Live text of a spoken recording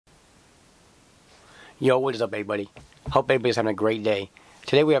Yo, what is up, everybody? Hope everybody's having a great day.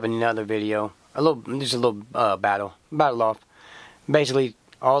 Today we have another video, just a little battle off. Basically,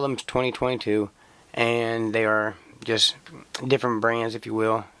 all of them's 2022, and they are just different brands, if you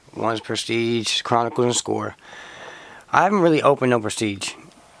will. One's Prestige, Chronicles, and Score. I haven't really opened no Prestige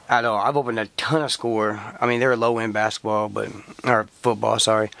at all. I've opened a ton of Score. I mean, they're low-end basketball, or football,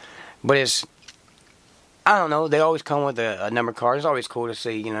 sorry. But it's, I don't know, they always come with a number card. It's always cool to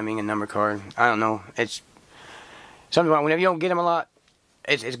see, you know what I mean, a number card. I don't know, it's something like whenever you don't get them a lot,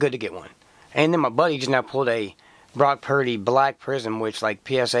 it's good to get one. And then my buddy just now pulled a Brock Purdy Black Prism, which like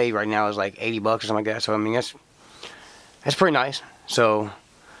PSA right now is like $80 or something like that. So I mean that's pretty nice. So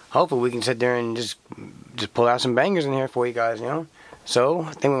hopefully we can sit there and just pull out some bangers in here for you guys, you know. So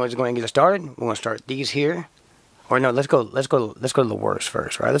I think we're just going to get it started. We're going to start these here, or no, let's go to the worst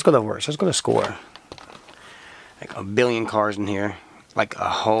first, right? Let's go to the worst. Let's go to Score. Like a billion cards in here, like a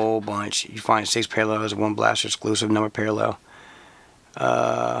whole bunch. You find 6 parallels, 1 Blaster exclusive number parallel.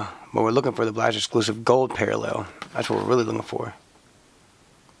 But we're looking for the Blaster exclusive gold parallel. That's what we're really looking for.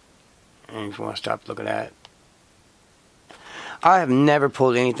 And if you want to stop looking at it, I have never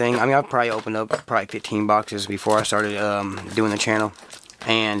pulled anything. I mean, I've probably opened up 15 boxes before I started doing the channel,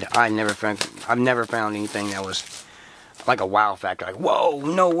 and I've never found anything that was like a wow factor. Like, whoa,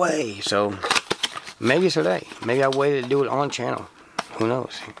 no way. So maybe it's today. Maybe I waited to do it on channel. Who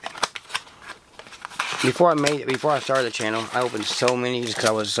knows? Before I started the channel, I opened so many just because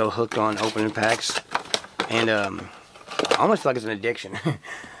I was so hooked on opening packs, and I almost feel like it's an addiction.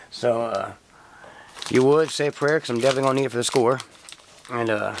 So you would say a prayer, because I'm definitely gonna need it for the Score, and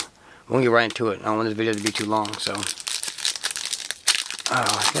we'll get right into it. I don't want this video to be too long. So,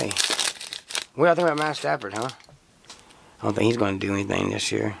 okay. What do I think about Matt Stafford, huh? I don't think he's gonna do anything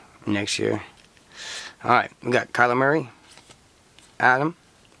this year, next year. All right, we got Kyler Murray, Adam,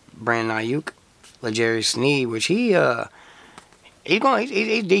 Brandon Ayuk, L'Jarius Sneed, which he's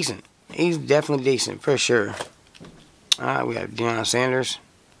decent. He's definitely decent for sure. All right, we have Deion Sanders,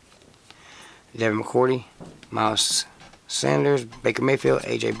 Devin McCourty, Miles Sanders, Baker Mayfield,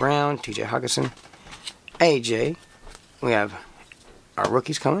 AJ Brown, TJ Hockenson, AJ. We have our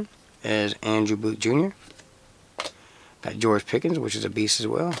rookies coming as Andrew Booth Jr. Got George Pickens, which is a beast as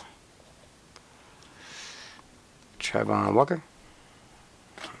well. Trayvon Walker.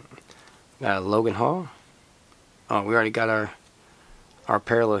 Got Logan Hall. Oh, we already got our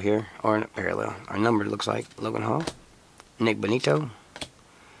parallel here, or not parallel, our number looks like Logan Hall. Nick Bonito.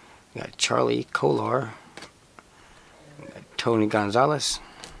 We got Charlie Kolar. We got Tony Gonzalez.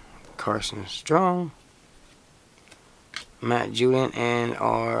 Carson Strong. Matt Judon, and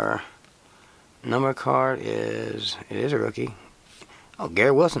our number card is a rookie. Oh,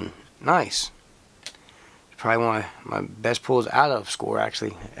 Garrett Wilson. Nice. Probably one of my best pulls out of Score,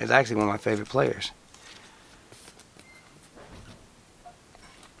 actually. It's actually one of my favorite players.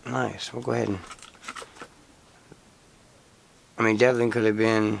 Nice. We'll go ahead and... I mean, definitely could have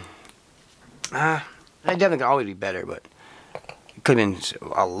been... it definitely could always be better, but it could have been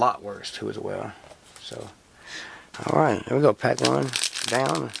a lot worse, too, as well. So, alright. There we go. Pack 1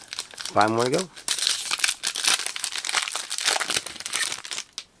 down. 5 more to go.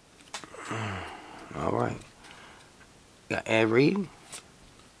 Alright. Got Ed Reed,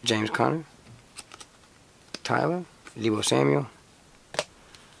 James Conner, Tyler, Deebo Samuel,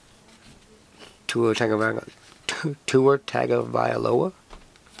 Tua Tagovailoa,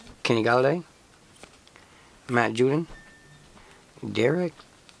 Kenny Galladay, Matt Judon, Derek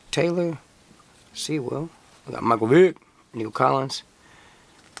Taylor, Sewell. We got Michael Vick, Nico Collins.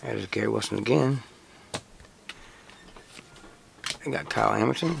 There's Gary Wilson again. We got Kyle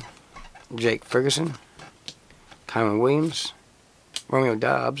Hamilton, Jake Ferguson, Kyron Williams, Romeo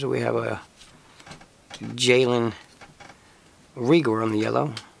Dobbs. We have a Jalen Reagor on the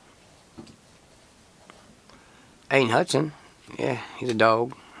yellow. Aiden Hudson, yeah, he's a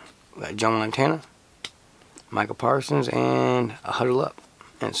dog. We got John Montana, Michael Parsons, and a Huddle Up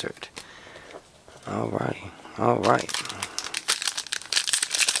insert. Alright. And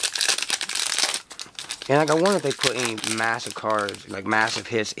like, I wonder if they put any massive cards, like massive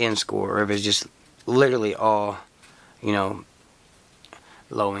hits in Score, or if it's just literally all, you know,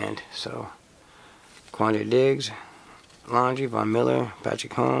 low end. So, Quandre Diggs, Laundry, Von Miller,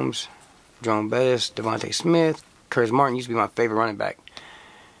 Patrick Holmes, Jerome Bettis, Devontae Smith, Curtis Martin used to be my favorite running back.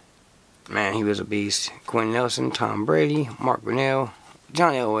 Man, he was a beast. Quentin Nelson, Tom Brady, Mark Brunell,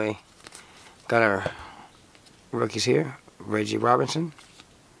 John Elway. Got our rookies here. Reggie Robinson,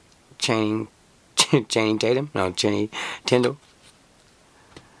 Channing Tatum, no, Channing Tindall.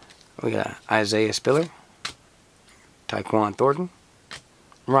 We got Isaiah Spiller, Tyquan Thornton,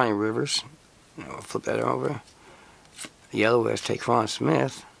 Ryan Rivers, We'll flip that over. Yellow is Taquan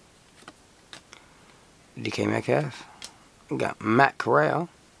Smith. DK Metcalf. We got Matt Corral,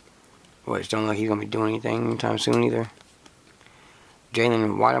 which don't look like he's going to be doing anything anytime soon either.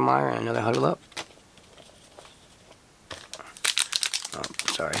 Jalen Wydermyer, another huddle up. Oh,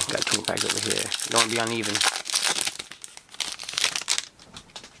 sorry, got 2 packs over here. Don't be uneven.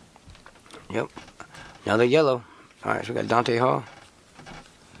 Yep, another yellow. Alright, so we got Dante Hall,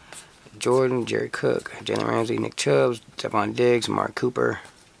 Jordan, Jerry Cook, Jalen Ramsey, Nick Chubb, Stephon Diggs, Mark Cooper,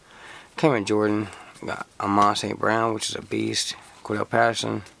 Cameron Jordan. We got Amon St. Brown, which is a beast. Cordell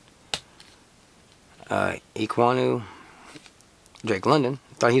Patterson, Equanu, Drake London.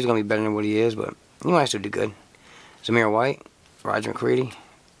 Thought he was going to be better than what he is, but he might still do good. Zamir White, Roger McCready.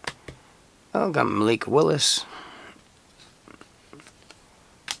 Oh, got Malik Willis,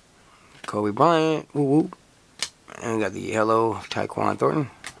 Kobe Bryant, woo woo. And we got the yellow Tyquan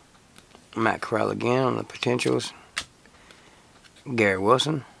Thornton, Matt Corral again on the potentials, Garrett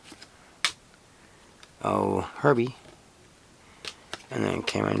Wilson, oh, Herbie, and then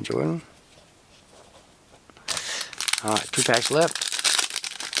Cameron Jordan. Alright, 2 packs left.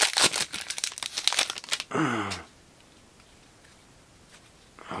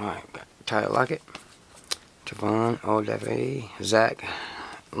 Alright, got Tyler Lockett, Javon, Odafe, Zach,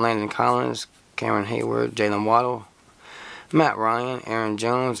 Landon Collins, Cameron Hayward, Jalen Waddle, Matt Ryan, Aaron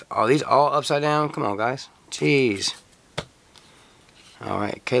Jones. Oh, these all upside down? Come on, guys. Jeez.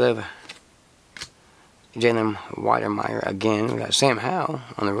 Alright, Caleb, Jalen Wydermyer again. We got Sam Howell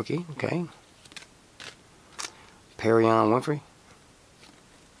on the rookie. Okay. Perrion Winfrey.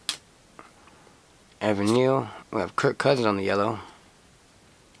 Evan Neal. We have Kirk Cousins on the yellow.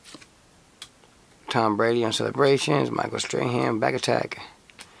 Tom Brady on celebrations. Michael Strahan, back attack.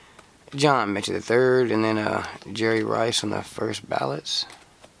 John Mitchell III, and then Jerry Rice on the first ballots.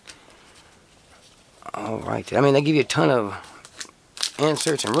 Alright. I mean, they give you a ton of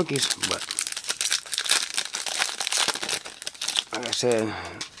inserts and rookies, but like I said,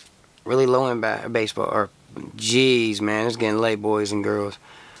 really low in baseball. Or, jeez, man, it's getting late, boys and girls.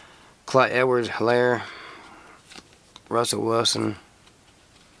 Clyde Edwards, Hilaire, Russell Wilson.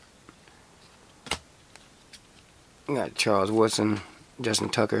 We got Charles Woodson, Justin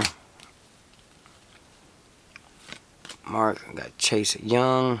Tucker. Mark, got Chase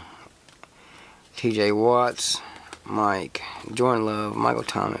Young, TJ Watts, Mike, Jordan Love, Michael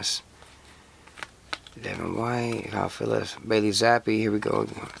Thomas, Devin White, Kyle Phillips, Bailey Zappi. Here we go.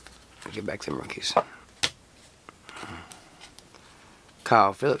 Get back to the rookies.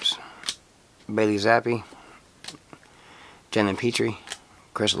 Kyle Phillips, Bailey Zappi, Jalen Petrie,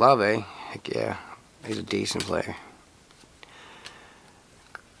 Chris Olave. Heck yeah, he's a decent player.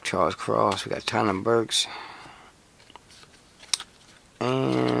 Charles Cross. We got Tyler Burks.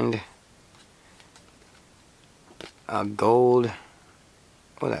 And a gold.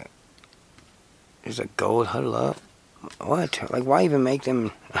 What that? There's a gold huddle up. What? Like, why even make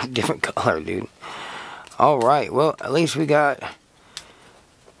them a different color, dude? Alright, well, at least we got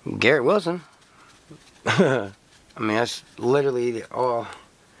Garrett Wilson. I mean, that's literally all.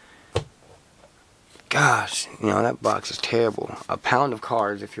 Gosh, you know, that box is terrible. A pound of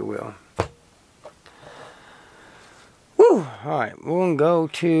cards, if you will. Woo! Alright, we're going to go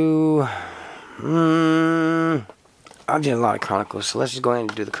to... I did a lot of Chronicles, so let's just go ahead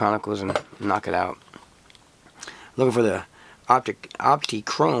and do the Chronicles and knock it out. Looking for the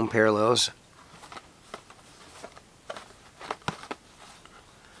Opti-Chrome parallels.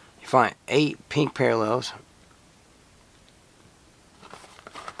 You find 8 pink parallels.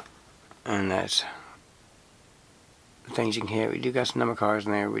 And that's the things you can hit. We do got some number cards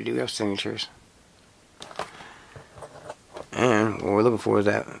in there. We do have signatures. And what we're looking for is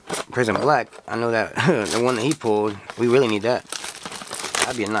that Prism Black. I know that the one that he pulled, we really need that.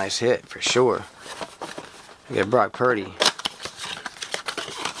 That'd be a nice hit for sure. We got Brock Purdy.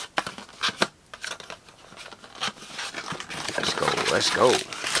 Let's go, let's go.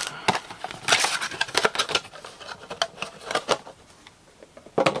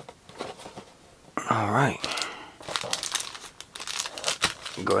 Alright.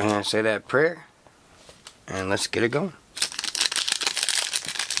 Go ahead and say that prayer. And let's get it going.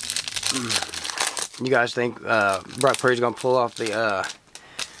 You guys think Brock Purdy's going to pull off the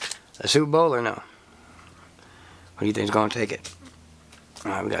Super Bowl or no? Who do you think is going to take it?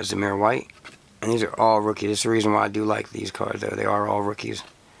 Alright, we got Zamir White. And these are all rookies. That's the reason why I do like these cards, though. They are all rookies.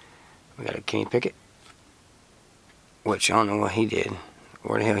 We got a Kenny Pickett. Which, I don't know what he did.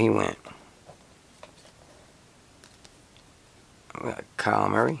 Where the hell he went. We got Kyle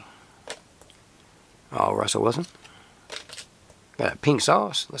Murray. Oh, Russell Wilson. Got a pink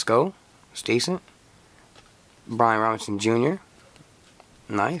sauce. Let's go. It's decent. Brian Robinson Jr.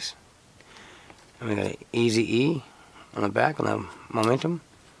 Nice. And we got an Eazy-E on the back on the Momentum.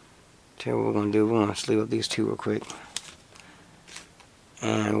 Tell you what we're going to do. We're going to sleeve up these two real quick.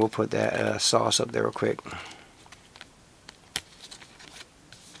 And we'll put that sauce up there real quick.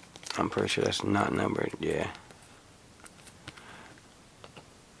 I'm pretty sure that's not numbered. Yeah.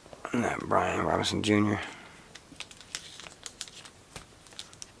 And that Brian Robinson Jr.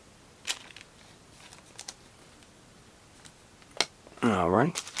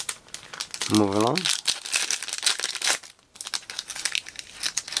 Alright. Move along.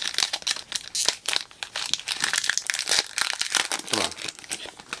 Come on.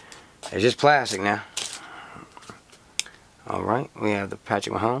 It's just plastic now. Alright, we have the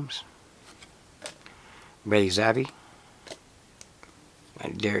Patrick Mahomes, Bailey Zappi,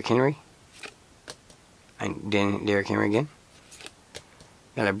 and Derrick Henry, and then Derrick Henry again.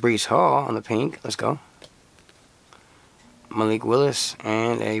 Got a Breece Hall on the pink. Let's go. Malik Willis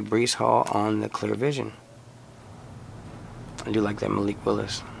and a Breece Hall on the Clear Vision. I do like that Malik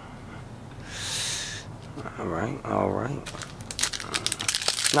Willis. Alright, alright.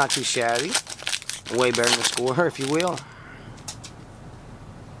 Not too shabby. Way better than the score, if you will.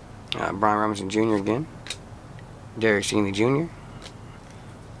 Brian Robinson Jr. again. Derek Stingley Jr.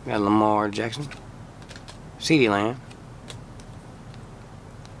 Got Lamar Jackson. CeeDee Lamb.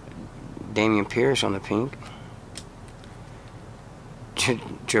 Damian Pierce on the pink.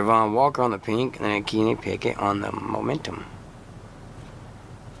 Javon Walker on the pink. And then Kenny Pickett on the Momentum.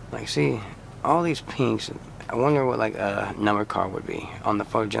 Like, see, all these pinks. I wonder what, like, a number card would be on the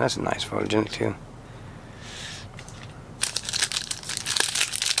photogenic. That's a nice photogenic, too.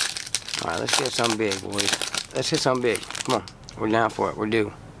 Alright, let's get something big, boys. Let's hit something big. Come on. We're down for it. We're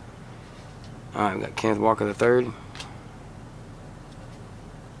due. Alright, we got Kenneth Walker III.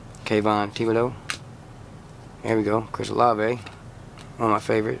 Kayvon Thibodeaux. There we go. Chris Olave. One of my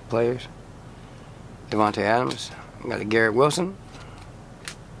favorite players. Devontae Adams. We got a Garrett Wilson.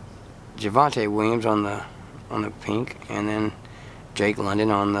 Javonte Williams on the pink. And then Jake London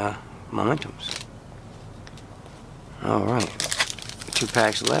on the Momentums. Alright. 2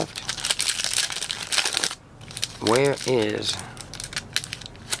 packs left. Where is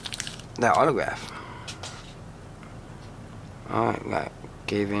that autograph? Alright, we got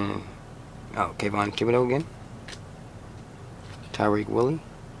Kayvon Thibodeaux again. Tyreek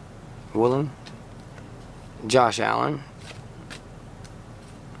Woolen. Josh Allen.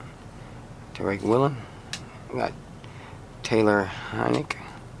 Tyreek Woolen. We got Taylor Heinicke.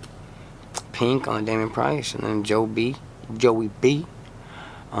 Pink on the Damian Price. And then Joey B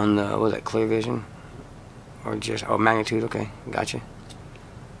on the, what was that, Clear Vision? Or just, oh, Magnitude, okay, gotcha.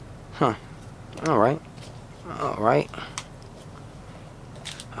 Huh, alright. Alright,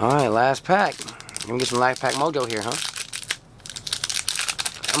 last pack. Let me get some last pack mojo here, huh?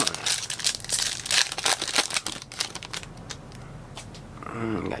 Come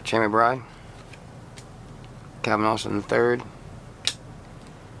on. We got Cherry McBride. Calvin Austin III.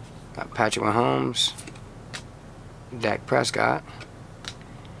 Got Patrick Mahomes. Dak Prescott.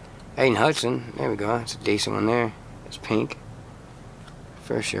 Aiden Hudson, there we go, that's a decent one there. It's pink,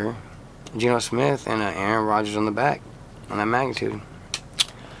 for sure. Geno Smith and Aaron Rodgers on the back, on that Magnitude.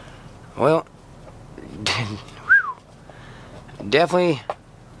 Well, definitely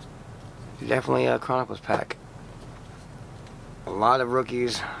a Chronicles pack. A lot of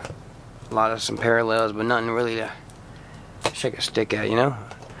rookies, a lot of some parallels, but nothing really to shake a stick at, you know?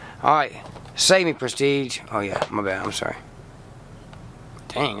 Alright, save me, Prestige. Oh yeah, my bad, I'm sorry.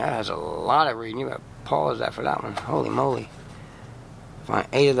 Dang, that has a lot of reading. You gotta pause that for that one. Holy moly. Find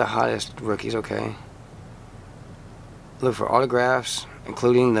 8 of the hottest rookies, okay. Look for autographs,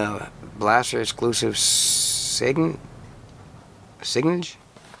 including the Blaster exclusive signage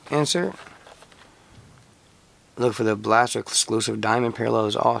insert. Look for the Blaster exclusive diamond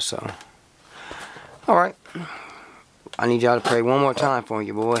parallels also. Alright. I need y'all to pray one more time for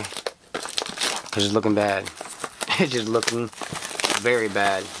you, boy. Because it's looking bad. It's just looking very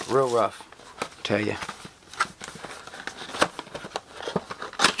bad. Real rough, I tell you.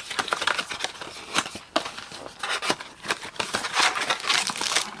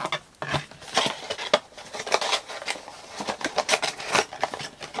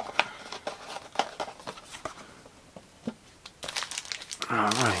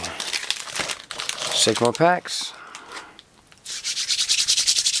 Alright. 6 more packs.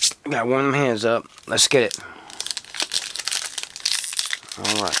 Got one of them hands up. Let's get it.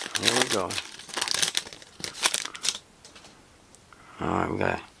 Alright, here we go. Alright, we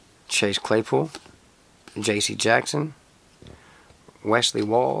got Chase Claypool, J.C. Jackson, Wesley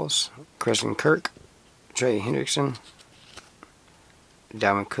Walls, Christian Kirk, Trey Hendrickson,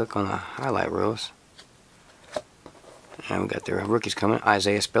 Dalvin Cook on the highlight reels. And we got the rookies coming.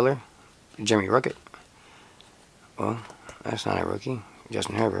 Isaiah Spiller, Jimmy Ruckett. Well, that's not a rookie.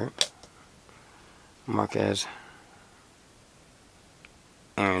 Justin Herbert. Marquez.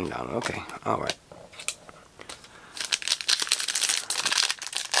 Aaron Donald. Okay, alright.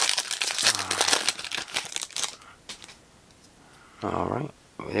 Alright.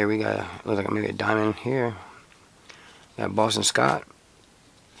 There we got, looks like maybe a diamond here. Got Boston Scott,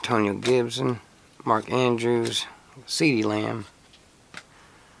 Antonio Gibson, Mark Andrews, CeeDee Lamb.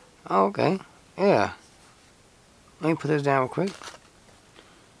 Oh, okay. Yeah. Let me put this down real quick.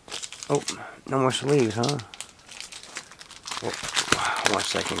 Oh, no more sleeves, huh? Oh, 1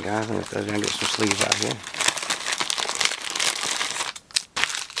 second, guys. Let me put this down and get some sleeves out here.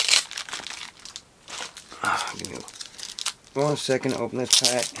 Give me 1 second to open this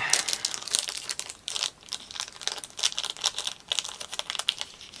pack.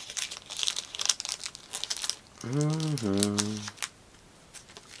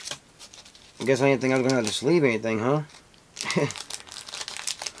 I guess I didn't think I was gonna have to sleeve anything, huh?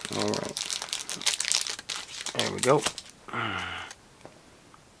 Alright. There we go.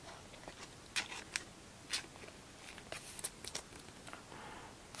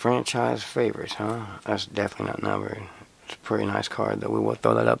 Franchise favorites, huh? That's definitely not numbered. It's a pretty nice card, though. We will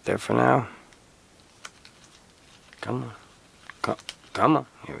throw that up there for now. Come on. Come on.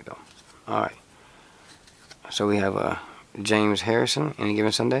 Here we go. Alright. So we have James Harrison, Any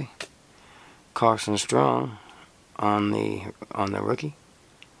Given Sunday. Carson Strong on the rookie.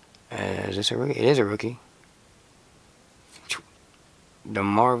 Is this a rookie? It is a rookie.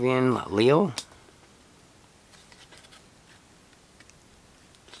 DeMarvin Leal.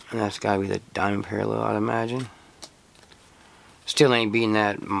 And that's got to be the diamond parallel, I'd imagine. Still ain't beating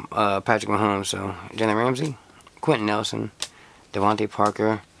that Patrick Mahomes, so Jalen Ramsey, Quentin Nelson, Devontae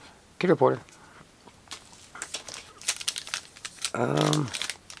Parker, Kid Reporter.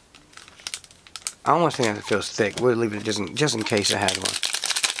 I almost think it feels thick. We'll leave it just in case I had one.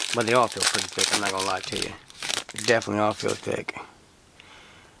 But they all feel pretty thick, I'm not going to lie to you. Definitely all feel thick.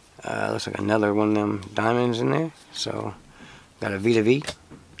 Looks like another one of them diamonds in there. So, got a Vita V.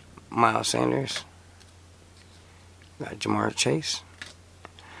 Miles Sanders. Got Jamar Chase.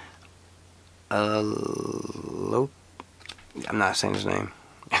 I'm not saying his name.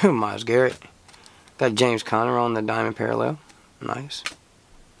 Myles Garrett. Got James Conner on the diamond parallel. Nice.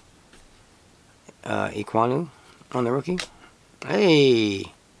 Equanu on the rookie. Hey,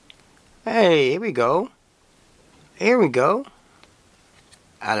 here we go. Here we go.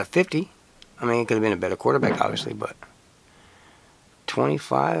 Out of 50. I mean, it could have been a better quarterback, obviously, but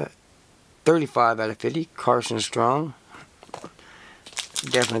 35 out of 50. Carson Strong.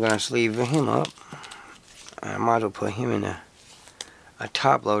 Definitely going to sleeve him up. I might as well put him in a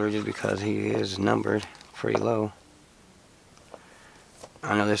top loader just because he is numbered pretty low.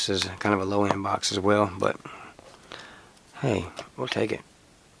 I know this is kind of a low-end box as well, but hey, we'll take it.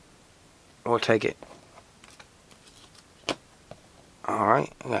 We'll take it.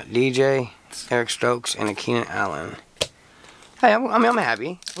 Alright, I got DJ, Eric Stokes, and a Keenan Allen. Hey, I'm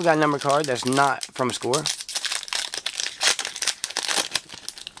happy. We got a number card that's not from a score.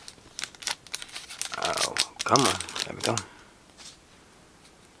 Oh, come on. There we go.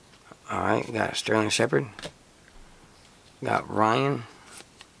 Alright, we got Sterling Shepard. Got Ryan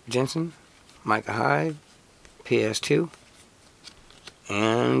Jensen, Micah Hyde, PS2,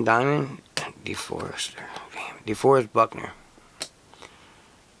 and Diamond, DeForest Buckner.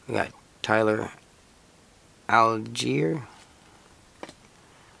 We got Tyler Algier,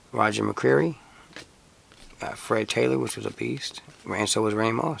 Roger McCreary, got Fred Taylor, which was a beast, and so was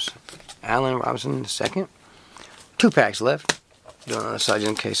Ray Moss. Allen Robinson II. 2 packs left. Do it on the side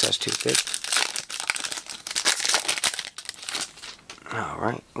in case that's too thick.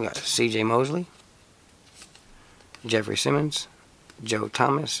 Alright, we got CJ Mosley, Jeffrey Simmons, Joe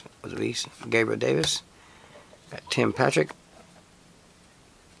Thomas, was a beast, Gabriel Davis, got Tim Patrick,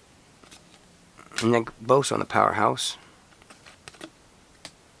 Nick Bosa on the powerhouse.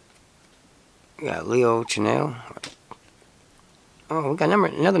 We got Leo Chenal. Oh, we got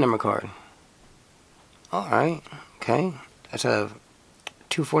another number card. Alright, okay. That's out of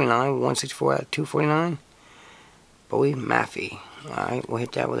 249, 164 out of 249. Bowie Maffey. Alright, we'll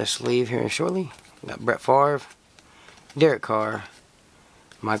hit that with a sleeve here shortly. We got Brett Favre, Derek Carr,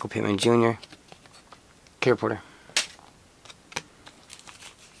 Michael Pittman Jr., Kid Reporter.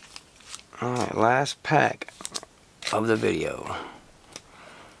 Alright, last pack of the video.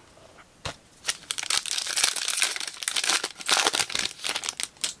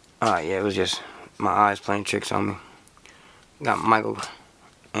 Yeah, it was just my eyes playing tricks on me. Got Michael,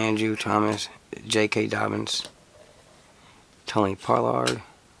 Andrew Thomas, J.K. Dobbins, Tony Pollard,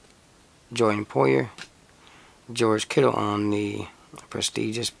 Jordan Poyer, George Kittle on the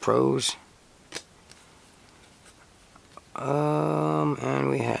prestigious pros. And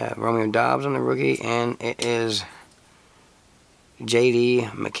we have Romeo Doubs on the rookie, and it is J.D.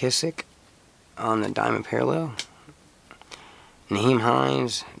 McKissick on the diamond parallel. Nyheim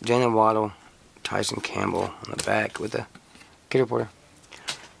Hines, Jalen Waddle, Tyson Campbell on the back with the kid reporter.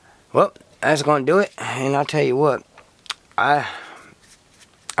 Well, that's going to do it. And I'll tell you what, I'm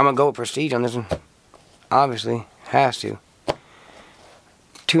going to go with prestige on this one. Obviously, has to.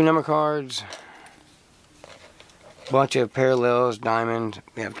 2 number cards, bunch of parallels, diamonds.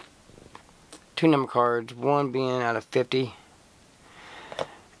 We have 2 number cards, 1 being out of 50.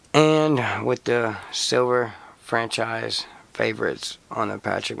 And with the silver franchise favorites on the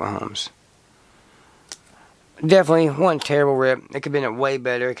Patrick Mahomes. Definitely one terrible rip. It could have been way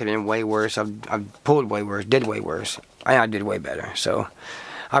better. It could have been way worse. I've pulled way worse, did way worse. I did way better. So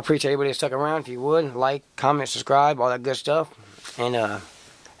I appreciate everybody that stuck around. If you would, like, comment, subscribe, all that good stuff. And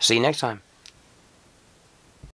see you next time.